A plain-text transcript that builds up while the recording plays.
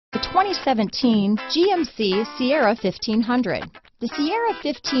2017 GMC Sierra 1500. The Sierra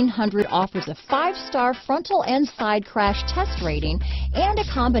 1500 offers a 5-star frontal and side crash test rating and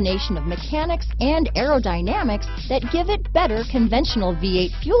a combination of mechanics and aerodynamics that give it better conventional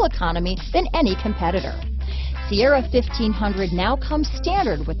V8 fuel economy than any competitor. Sierra 1500 now comes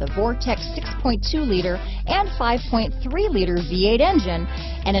standard with a Vortex 6.2-liter and 5.3-liter V8 engine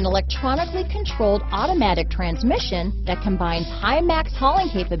and an electronically controlled automatic transmission that combines high max hauling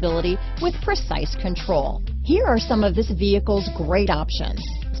capability with precise control. Here are some of this vehicle's great options: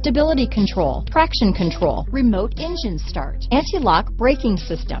 stability control, traction control, remote engine start, anti-lock braking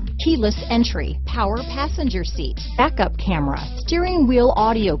system, keyless entry, power passenger seat, backup camera, steering wheel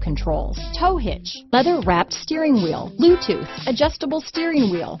audio controls, tow hitch, leather-wrapped steering wheel, Bluetooth, adjustable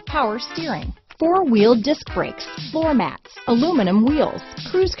steering wheel, power steering, 4-wheel disc brakes, floor mats, aluminum wheels,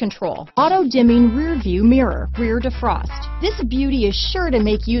 cruise control, auto-dimming rear view mirror, rear defrost. This beauty is sure to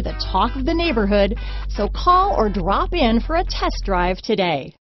make you the talk of the neighborhood, so call or drop in for a test drive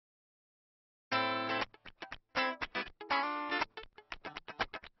today.